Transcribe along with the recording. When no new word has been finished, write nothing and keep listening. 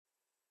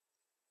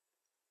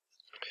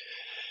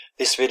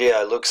This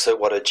video looks at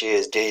what a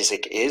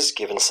geodesic is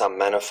given some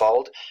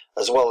manifold,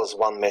 as well as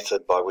one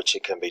method by which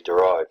it can be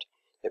derived.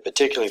 It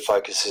particularly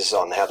focuses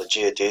on how the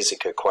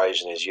geodesic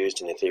equation is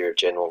used in the theory of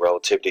general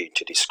relativity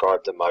to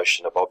describe the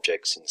motion of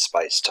objects in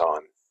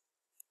space-time.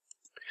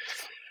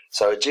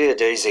 So a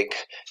geodesic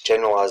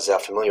generalizes our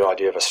familiar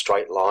idea of a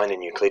straight line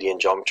in Euclidean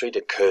geometry to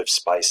curved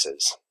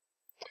spaces.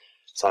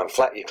 So in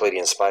flat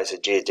Euclidean space, a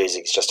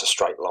geodesic is just a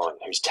straight line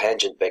whose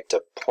tangent vector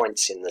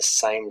points in the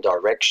same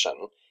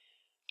direction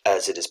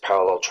as it is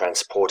parallel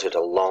transported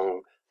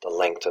along the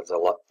length of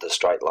the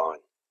straight line.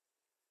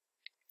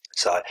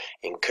 So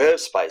in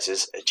curved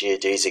spaces, a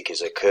geodesic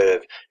is a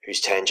curve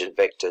whose tangent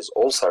vectors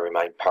also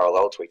remain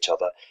parallel to each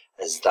other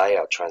as they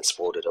are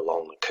transported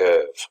along the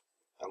curve.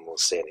 And we'll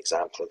see an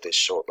example of this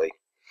shortly.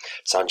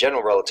 So in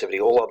general relativity,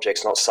 all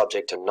objects not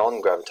subject to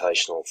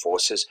non-gravitational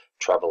forces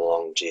travel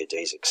along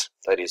geodesics.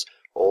 That is,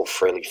 all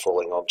freely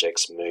falling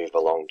objects move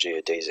along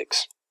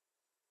geodesics.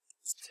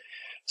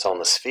 So on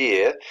the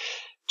sphere,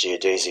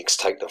 geodesics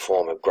take the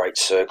form of great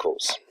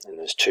circles, and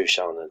there's two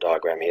shown in the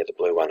diagram here, the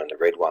blue one and the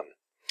red one.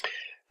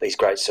 These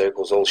great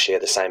circles all share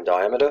the same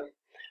diameter,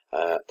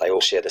 they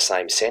all share the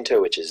same centre,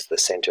 which is the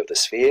centre of the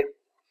sphere,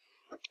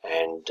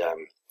 and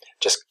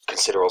just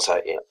consider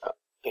also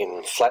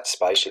in flat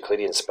space,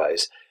 Euclidean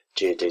space,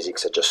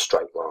 geodesics are just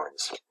straight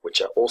lines, which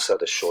are also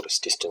the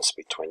shortest distance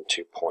between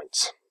 2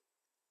 points.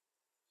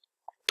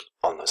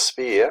 On the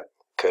sphere,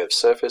 curved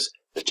surface,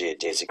 the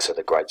geodesics are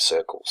the great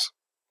circles.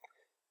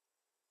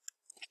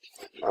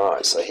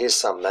 Alright, so here's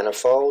some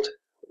manifold.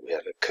 We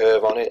have a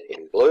curve on it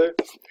in blue,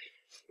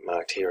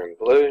 marked here in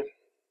blue.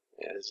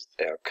 There's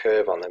our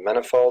curve on the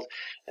manifold,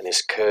 and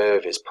this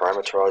curve is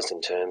parameterized in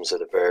terms of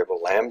the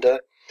variable lambda.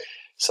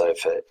 So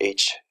for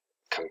each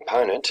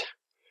component,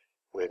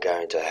 we're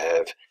going to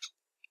have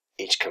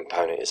each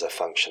component is a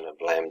function of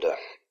lambda,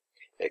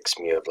 x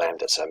mu of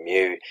lambda. So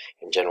mu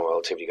in general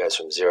relativity goes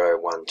from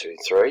 0, 1, 2,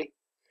 3.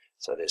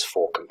 So there's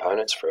 4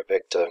 components for a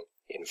vector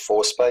in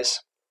 4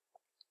 space.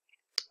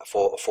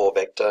 A 4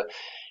 vector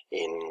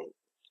in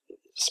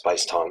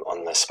space-time,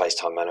 on the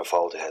space-time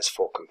manifold, it has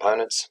 4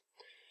 components.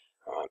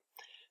 All right.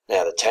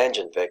 Now the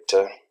tangent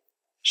vector,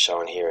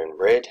 shown here in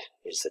red,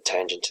 is the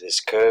tangent to this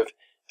curve,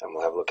 and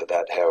we'll have a look at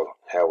that,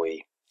 how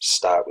we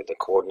start with the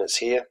coordinates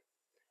here,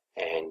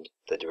 and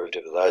the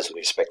derivative of those with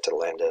respect to the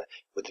lambda,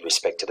 with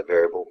respect to the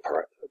variable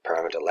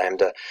parameter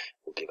lambda,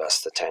 will give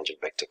us the tangent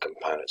vector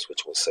components,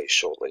 which we'll see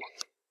shortly.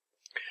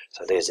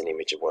 So there's an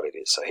image of what it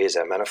is. So here's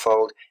our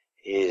manifold,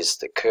 here's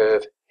the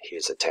curve,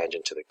 here's the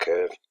tangent to the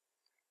curve.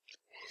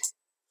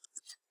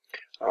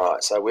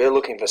 Alright, so we're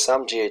looking for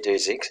some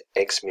geodesic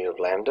x mu of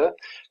lambda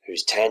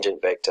whose tangent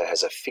vector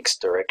has a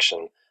fixed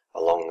direction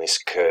along this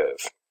curve.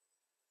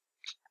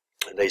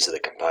 And these are the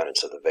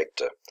components of the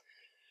vector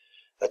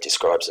that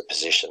describes the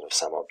position of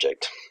some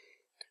object.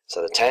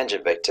 So the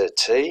tangent vector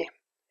t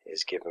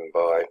is given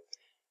by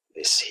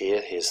this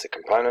here. Here's the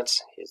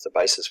components, here's the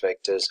basis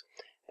vectors,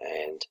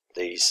 and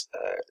these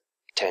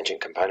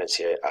tangent components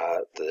here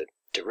are the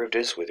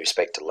derivatives with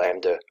respect to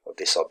lambda of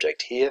this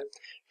object here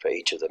for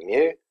each of the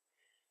mu,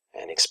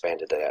 and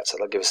expanded that out. So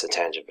they'll give us the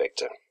tangent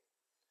vector.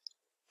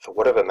 For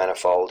whatever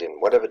manifold in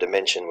whatever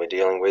dimension we're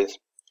dealing with,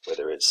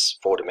 whether it's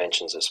 4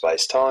 dimensions of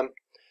space-time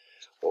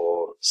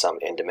or some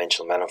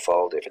n-dimensional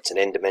manifold, if it's an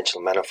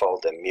n-dimensional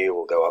manifold, then mu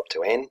will go up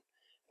to n, and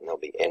there'll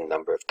be n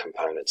number of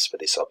components for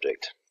this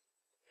object.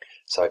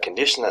 So a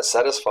condition that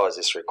satisfies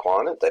this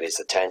requirement, that is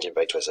the tangent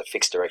vector has a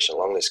fixed direction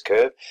along this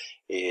curve,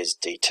 is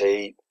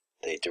dt,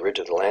 the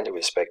derivative of the lambda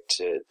with respect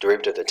to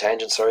derivative of the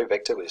tangent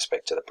vector with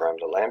respect to the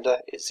parameter lambda,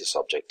 is this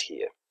object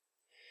here.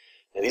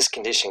 Now this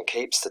condition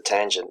keeps the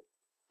tangent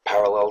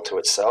parallel to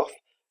itself,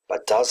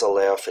 but does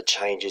allow for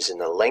changes in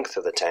the length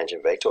of the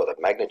tangent vector, or the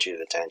magnitude of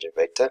the tangent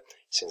vector,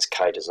 since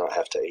k does not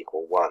have to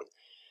equal 1.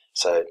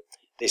 So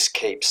this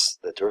keeps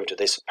the derivative of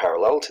this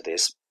parallel to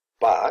this,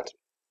 but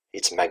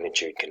its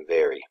magnitude can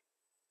vary.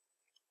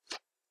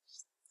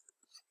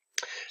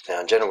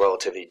 Now in general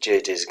relativity,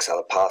 geodesics are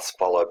the paths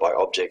followed by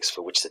objects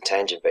for which the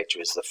tangent vector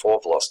is the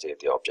forward velocity of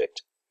the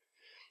object.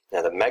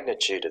 Now the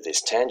magnitude of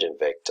this tangent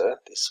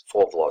vector, this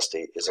forward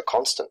velocity, is a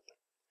constant.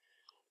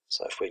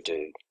 So if we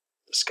do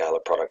the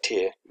scalar product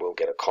here, we'll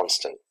get a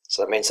constant.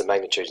 So that means the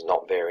magnitude is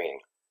not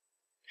varying.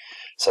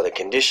 So the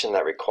condition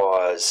that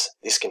requires,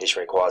 this condition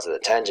requires that the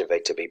tangent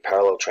vector be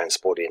parallel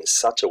transported in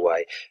such a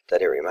way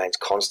that it remains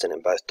constant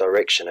in both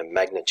direction and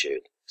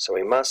magnitude. So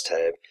we must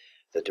have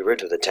the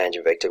derivative of the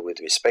tangent vector with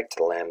respect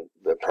to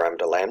the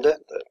parameter lambda,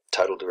 the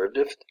total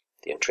derivative,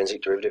 the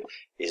intrinsic derivative,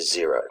 is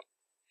 0.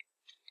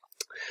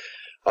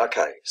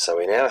 Okay, so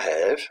we now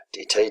have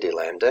dt d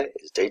lambda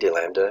is d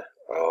lambda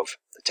of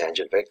the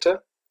tangent vector,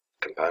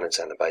 components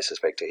and the basis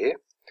vector here,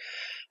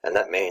 and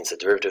that means the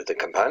derivative of the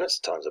components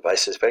times the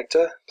basis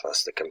vector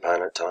plus the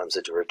component times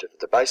the derivative of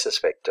the basis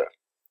vector.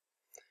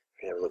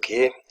 If you have a look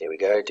here, here we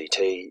go,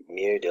 dt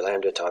mu d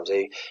lambda times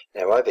e.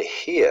 Now over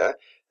here,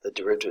 the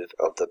derivative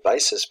of the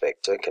basis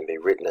vector can be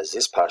written as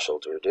this partial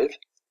derivative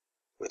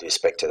with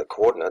respect to the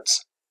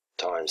coordinates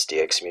times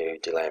dx mu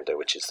d lambda,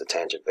 which is the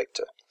tangent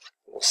vector.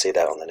 We'll see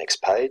that on the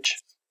next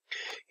page.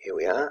 Here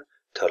we are,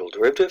 total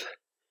derivative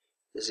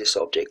is this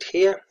object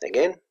here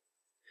again,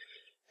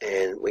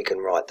 and we can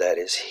write that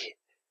as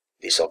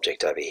this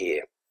object over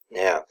here.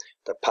 Now,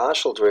 the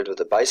partial derivative of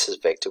the basis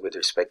vector with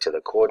respect to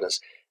the coordinates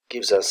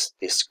gives us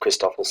this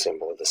Christoffel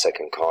symbol of the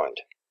second kind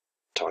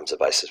times the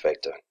basis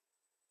vector.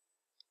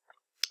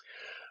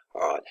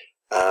 Alright,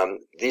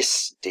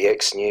 this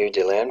dx nu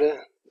d lambda,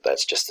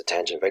 that's just the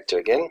tangent vector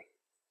again.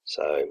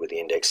 So with the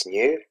index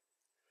nu,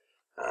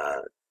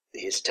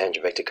 here's the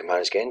tangent vector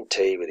components again,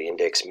 t with the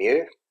index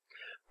mu.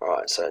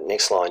 Alright, so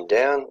next line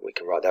down, we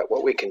can write that.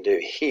 What we can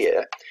do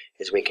here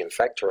is we can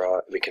factor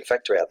out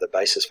the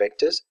basis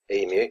vectors,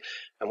 e mu,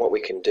 and what we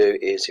can do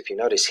is, if you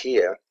notice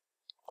here,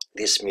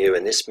 this mu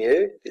and this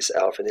mu, this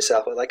alpha and this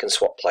alpha, they can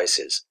swap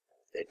places.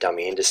 They're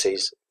dummy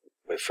indices.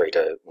 We're free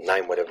to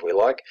name whatever we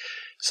like.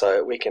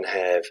 So we can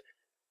have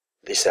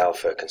this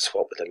alpha can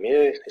swap with a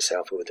mu, this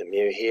alpha with a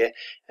mu here,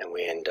 and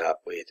we end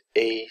up with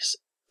e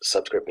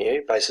subscript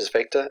mu basis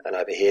vector, and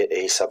over here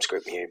e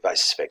subscript mu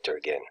basis vector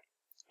again.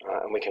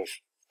 Alright, and we can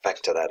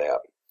factor that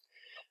out.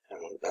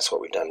 And that's what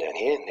we've done down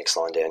here. Next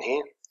line down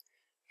here.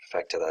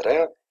 Factor that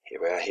out. Here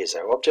we are. Here's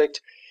our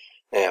object.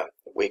 Now,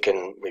 we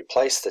can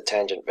replace the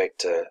tangent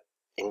vector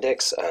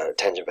index,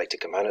 tangent vector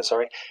component,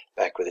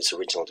 back with its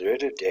original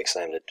derivative, dx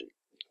lambda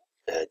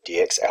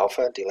dx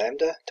alpha d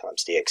lambda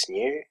times dx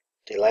nu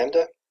d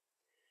lambda.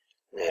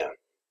 Now,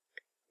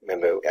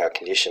 remember our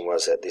condition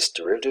was that this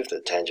derivative,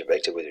 the tangent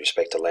vector with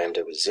respect to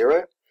lambda, was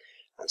 0.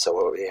 And so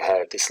what we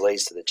have, this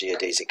leads to the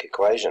geodesic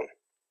equation.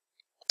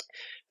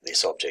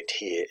 This object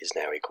here is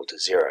now equal to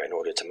 0 in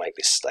order to make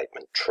this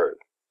statement true.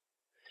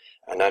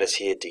 And notice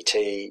here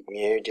dt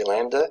mu d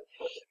lambda,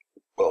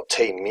 well,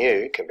 t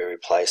mu can be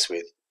replaced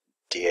with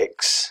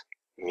dx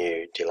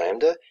mu d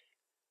lambda,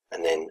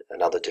 and then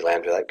another d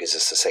lambda, that gives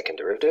us the second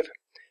derivative.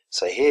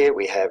 So here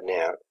we have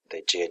now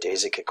the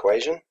geodesic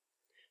equation,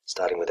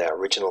 starting with our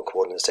original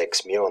coordinates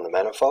x mu on the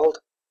manifold,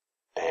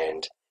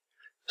 and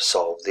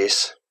solve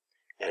this,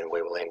 and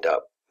we will end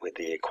up with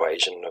the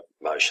equation of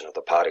motion of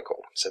the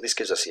particle. So this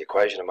gives us the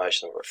equation of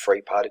motion of a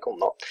free particle,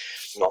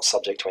 not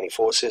subject to any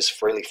forces,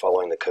 freely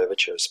following the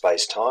curvature of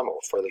space-time, or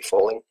freely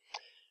falling.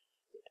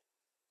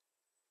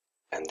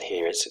 And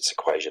here is its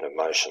equation of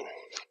motion.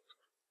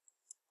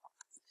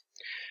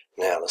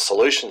 Now, the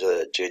solution to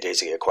the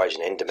geodesic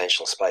equation in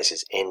n-dimensional space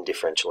is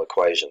n-differential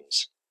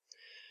equations.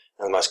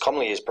 Now, the most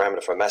commonly used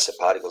parameter for a massive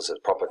particle is the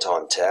proper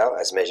time tau,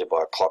 as measured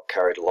by a clock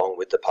carried along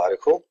with the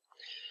particle.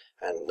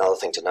 And another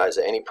thing to note is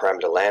that any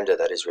parameter lambda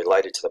that is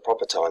related to the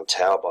proper time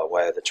tau by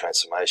way of the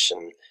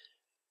transformation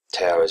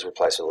tau is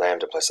replaced with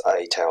lambda plus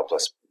a tau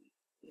plus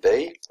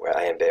b, where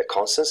a and b are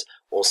constants,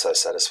 also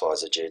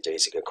satisfies the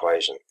geodesic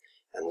equation.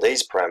 And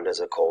these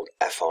parameters are called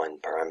affine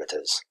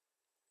parameters.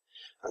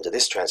 Under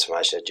this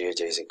transformation, the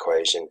geodesic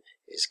equation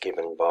is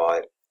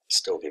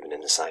still given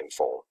in the same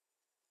form.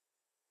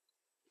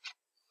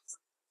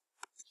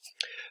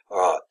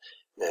 Alright,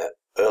 now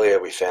earlier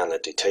we found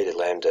that dt to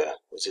lambda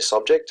was this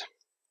object.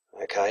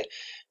 Okay,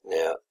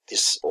 now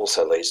this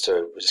also leads to,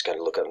 we're just going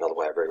to look at another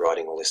way of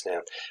rewriting all this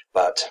now,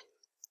 but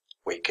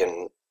we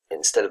can,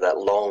 instead of that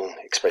long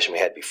expression we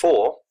had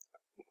before,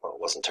 well,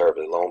 it wasn't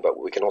terribly long, but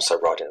we can also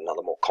write it in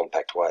another more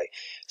compact way.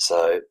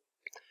 So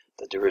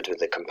the derivative of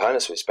the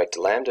components with respect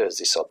to lambda is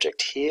this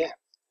object here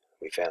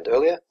we found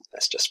earlier.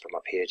 That's just from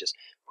up here, just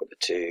put the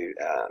two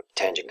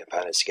tangent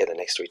components together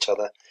next to each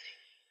other,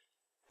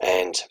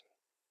 and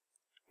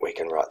we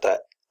can write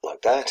that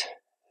like that,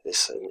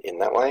 this in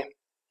that way.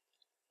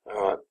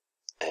 Alright,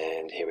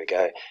 and here we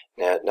go.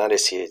 Now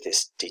notice here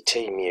this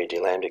dt mu d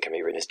lambda can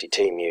be written as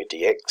dt mu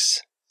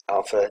dx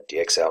alpha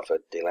d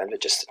lambda,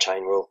 just the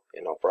chain rule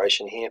in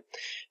operation here.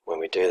 When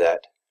we do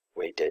that,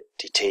 we get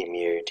dt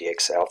mu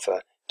dx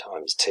alpha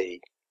times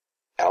t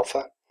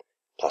alpha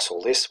plus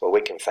all this. Well,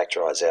 we can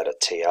factorize out a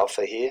t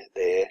alpha here,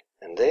 there,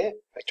 and there.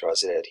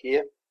 Factorize it out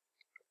here.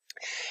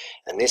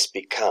 And this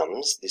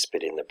becomes, this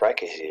bit in the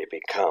bracket here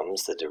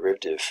becomes the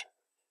derivative,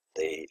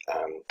 the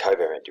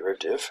covariant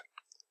derivative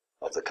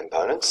of the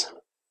components.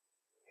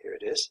 Here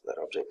it is, that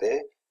object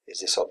there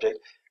is this object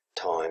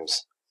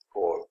times,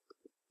 or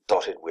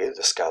dotted with,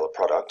 the scalar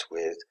product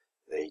with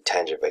the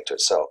tangent vector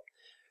itself.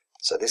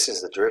 So this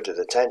is the derivative of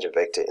the tangent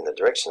vector in the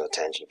direction of the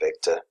tangent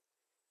vector,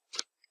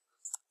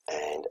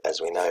 and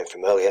as we know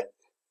from earlier,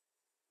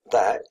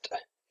 that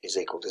is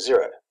equal to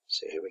 0.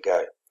 So here we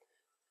go.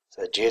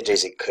 So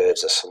geodesic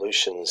curves are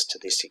solutions to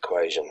this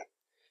equation,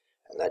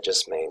 and that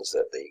just means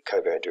that the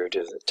covariant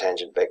derivative of the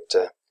tangent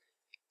vector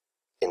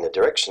in the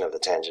direction of the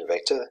tangent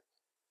vector,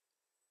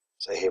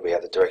 so here we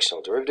have the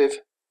directional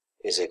derivative,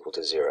 is equal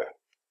to 0.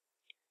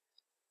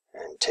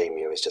 And t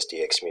mu is just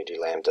dx mu d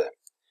lambda.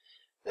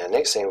 Now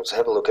next thing, let's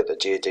have a look at the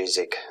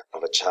geodesic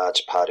of a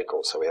charged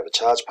particle. So we have a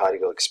charged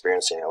particle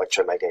experiencing an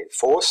electromagnetic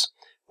force.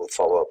 We'll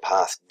follow a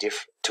path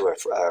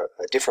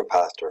a different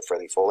path to a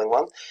freely falling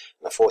one. And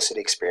the force it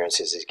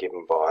experiences is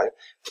given by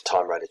the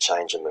time rate of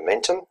change in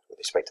momentum with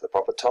respect to the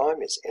proper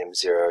time is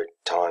m0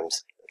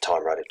 times the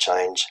time rate of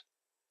change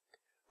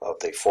of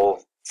the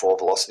fall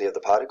velocity of the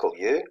particle,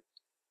 u,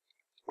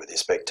 with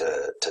respect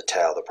to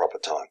tau, the proper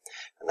time,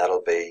 and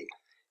that'll be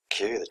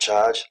Q, the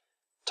charge,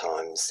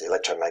 times the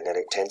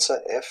electromagnetic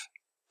tensor F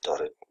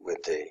dotted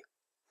with the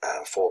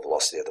forward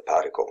velocity of the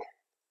particle.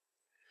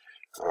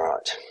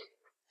 Alright,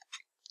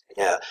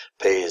 now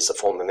P is the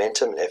form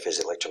momentum, F is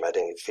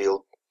electromagnetic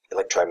field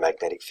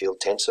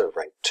tensor of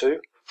rank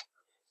 2.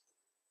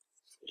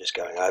 Just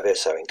going over,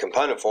 so in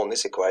component form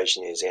this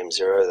equation is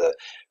m0, the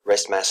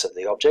rest mass of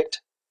the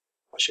object.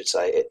 I should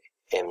say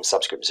m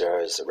subscript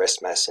 0 is the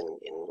rest mass in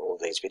all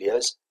these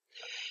videos.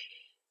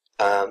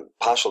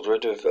 Partial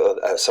derivative of,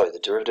 the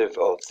derivative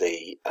of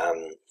the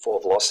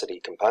forward velocity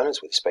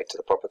components with respect to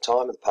the proper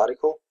time of the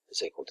particle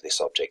is equal to this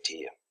object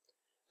here.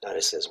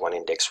 Notice there's one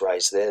index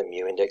raised there, the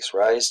mu index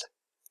raised.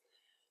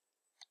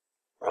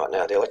 Right,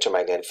 now the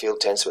electromagnetic field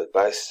tensor with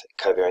both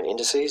covariant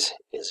indices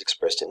is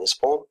expressed in this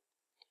form.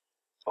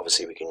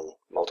 Obviously we can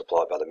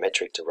multiply by the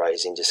metric to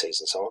raise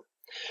indices and so on.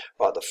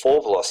 Right, the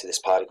forward velocity of this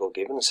particle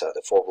given, so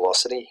the forward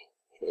velocity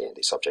here,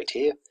 this object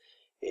here,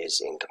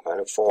 is in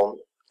component form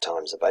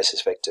times the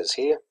basis vectors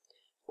here,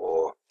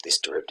 or this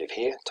derivative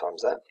here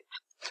times that.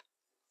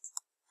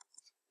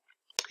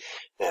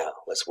 Now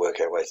let's work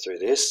our way through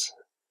this.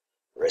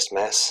 Rest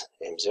mass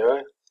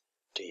m0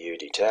 du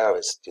d tau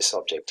is this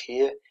object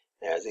here.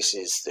 Now this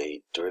is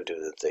the derivative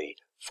of the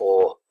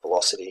forward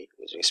velocity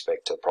with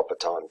respect to proper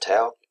time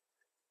tau.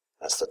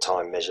 That's the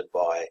time measured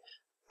by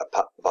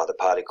the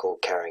particle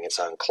carrying its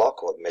own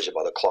clock, or measured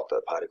by the clock that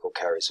the particle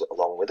carries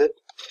along with it.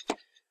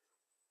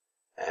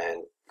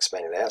 And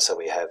expanding it out, so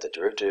we have the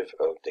derivative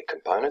of the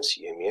components,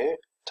 u mu,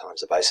 times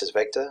the basis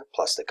vector,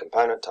 plus the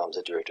component times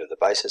the derivative of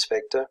the basis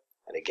vector.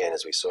 And again,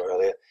 as we saw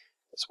earlier,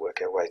 let's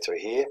work our way through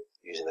here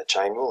using the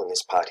chain rule in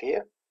this part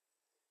here,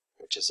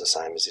 which is the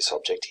same as this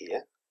object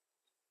here.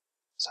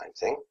 Same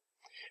thing.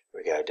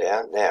 We go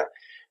down. Now,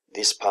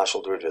 this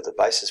partial derivative of the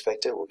basis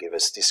vector will give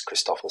us this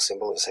Christoffel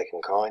symbol of the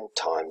second kind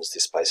times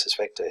this basis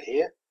vector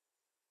here.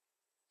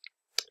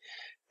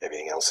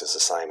 Everything else is the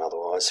same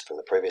otherwise from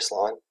the previous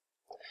line.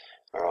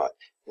 Alright,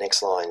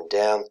 next line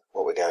down,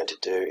 what we're going to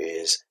do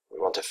is we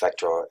want to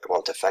factor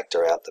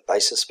out the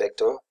basis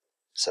vector.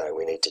 So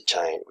we need to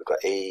change, we've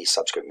got E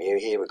subscript mu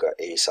here, we've got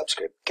E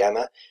subscript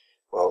gamma.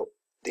 Well,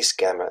 this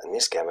gamma and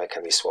this gamma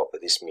can be swapped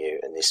with this mu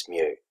and this mu.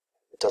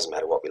 It doesn't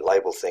matter what we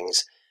label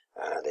things,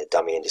 they're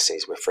dummy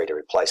indices, we're free to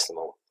replace them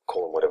or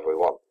call them whatever we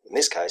want. In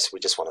this case, we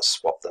just want to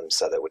swap them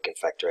so that we can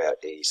factor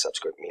out E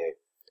subscript mu.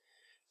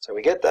 So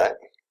we get that,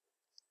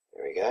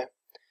 there we go.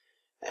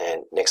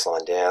 And next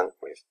line down,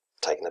 we've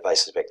taken the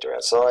basis vector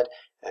outside,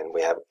 and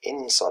we have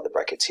inside the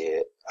brackets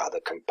here are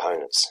the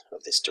components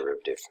of this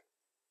derivative.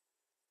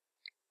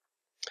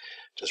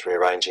 Just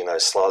rearranging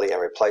those slightly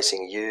and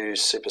replacing u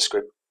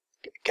superscript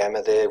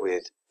gamma there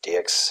with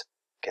dx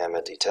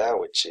gamma d tau,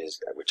 which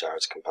are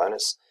its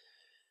components.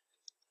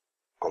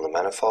 On the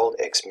manifold,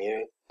 x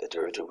mu, the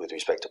derivative with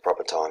respect to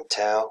proper time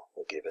tau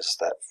will give us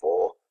that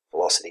for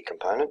velocity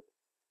component.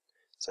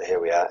 So here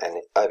we are,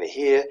 and over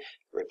here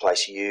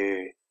replace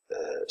u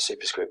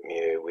superscript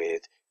mu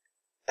with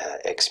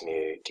x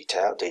mu d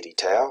tau, dd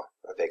tau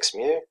of x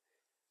mu.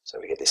 So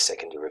we get this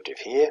second derivative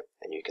here,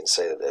 and you can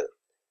see that the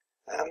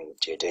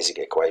geodesic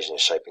equation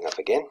is shaping up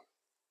again.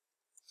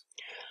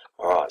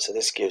 Alright, so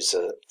this gives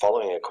the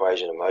following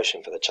equation of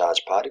motion for the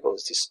charged particle,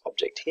 is this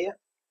object here.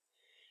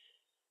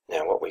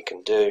 Now what we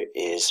can do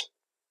is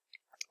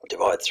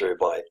divide through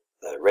by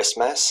the rest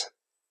mass,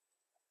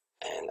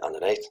 and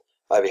underneath,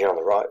 over here on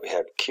the right, we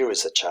have Q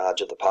is the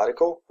charge of the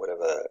particle,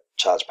 whatever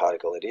charged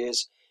particle it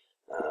is,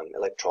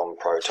 electron,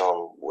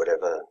 proton,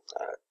 whatever,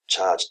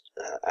 charged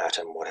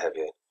atom, what have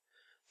you,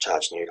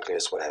 charged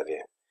nucleus, what have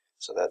you.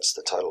 So that's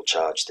the total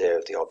charge there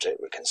of the object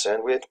we're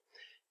concerned with.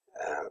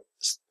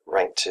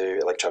 Rank 2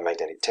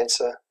 electromagnetic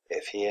tensor,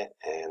 F here,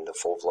 and the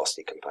forward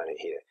velocity component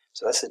here.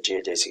 So that's the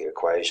geodesic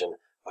equation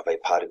of a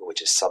particle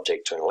which is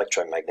subject to an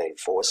electromagnetic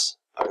force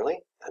only,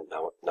 and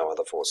no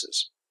other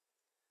forces.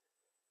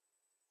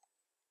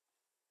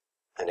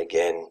 And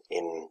again,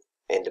 in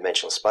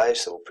n-dimensional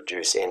space, it will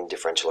produce n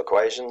differential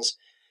equations.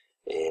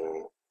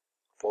 In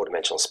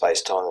 4-dimensional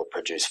space-time, it will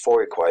produce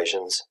 4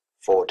 equations,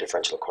 4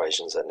 differential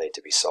equations that need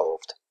to be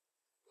solved.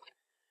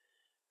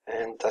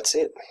 And that's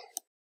it.